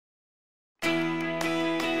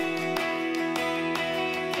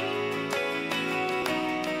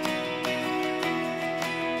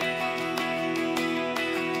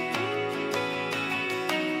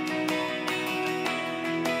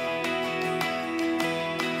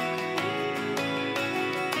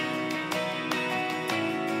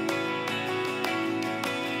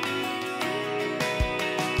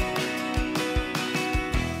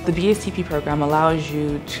The BSTP program allows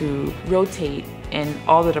you to rotate in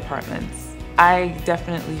all the departments. I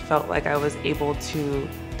definitely felt like I was able to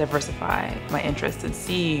diversify my interests and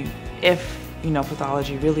see if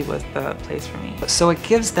pathology really was the place for me. So it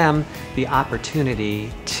gives them the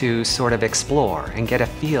opportunity to sort of explore and get a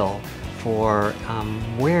feel for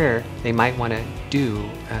where they might want to do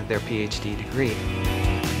their PhD degree.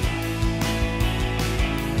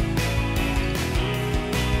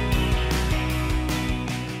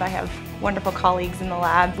 I have wonderful colleagues in the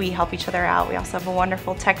lab. We help each other out. We also have a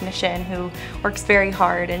wonderful technician who works very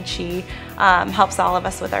hard, and she helps all of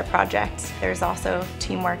us with our project. There's also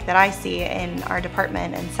teamwork that I see in our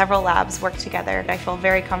department, and several labs work together. I feel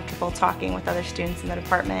very comfortable talking with other students in the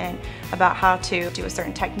department about how to do a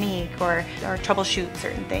certain technique or troubleshoot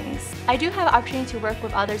certain things. I do have an opportunity to work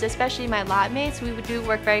with others, especially my lab mates. We do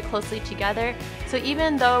work very closely together. So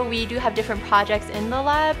even though we do have different projects in the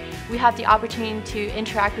lab, we have the opportunity to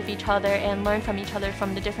interact with each other and learn from each other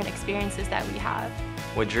from the different experiences that we have.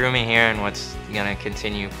 What drew me here and what's going to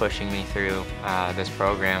continue pushing me through this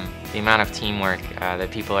program, the amount of teamwork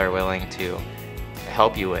that people are willing to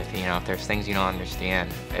help you with. If there's things you don't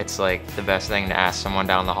understand, it's like the best thing to ask someone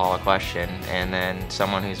down the hall a question, and then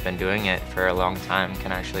someone who's been doing it for a long time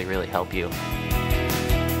can actually really help you.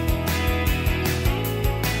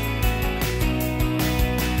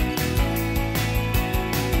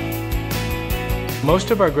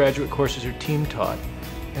 Most of our graduate courses are team taught,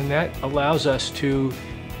 and that allows us to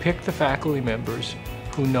pick the faculty members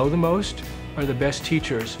who know the most, are the best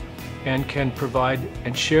teachers, and can provide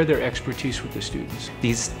and share their expertise with the students.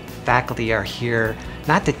 These faculty are here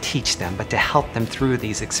not to teach them, but to help them through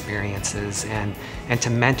these experiences and to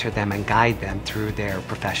mentor them and guide them through their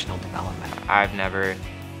professional development. I've never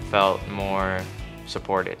felt more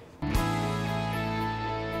supported.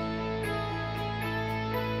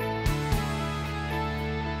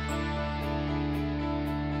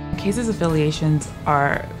 Case's affiliations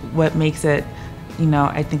are what makes it,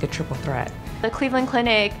 I think, a triple threat. The Cleveland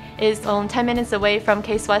Clinic is 10 minutes away from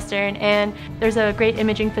Case Western, and there's a great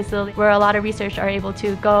imaging facility where a lot of research are able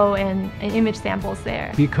to go and image samples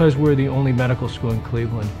there. Because we're the only medical school in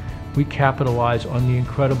Cleveland, we capitalize on the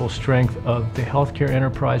incredible strength of the healthcare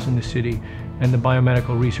enterprise in the city and the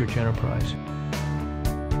biomedical research enterprise.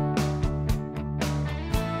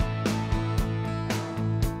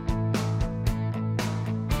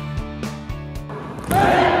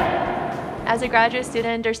 As a graduate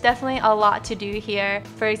student, there's definitely a lot to do here.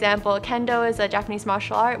 For example, Kendo is a Japanese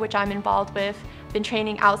martial art, which I'm involved with. Been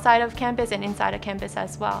training outside of campus and inside of campus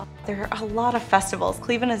as well. There are a lot of festivals.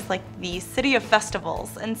 Cleveland is like the city of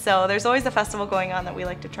festivals, and so there's always a festival going on that we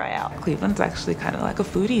like to try out. Cleveland's actually kind of like a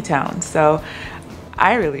foodie town, so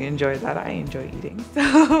I really enjoy that. I enjoy eating.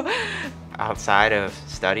 So Outside of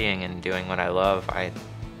studying and doing what I love, I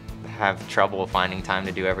have trouble finding time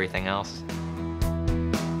to do everything else.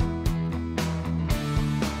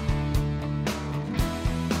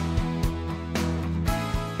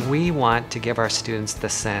 We want to give our students the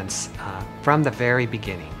sense from the very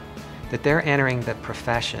beginning that they're entering the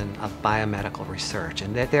profession of biomedical research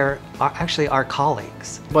and that they're actually our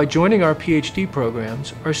colleagues. By joining our PhD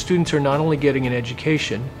programs, our students are not only getting an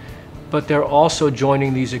education, but they're also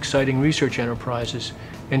joining these exciting research enterprises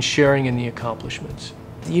and sharing in the accomplishments.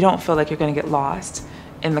 you don't feel like you're going to get lost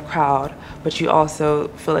in the crowd, but you also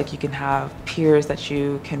feel like you can have peers that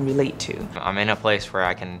you can relate to. I'm in a place where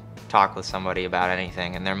I can talk with somebody about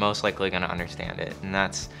anything, and they're most likely going to understand it, and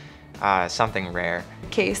that's something rare.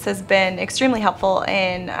 CASE has been extremely helpful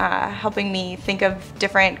in helping me think of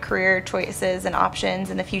different career choices and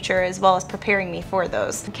options in the future, as well as preparing me for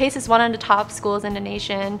those. CASE is one of the top schools in the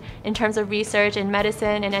nation in terms of research in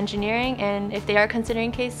medicine and engineering, and if they are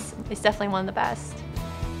considering CASE, it's definitely one of the best.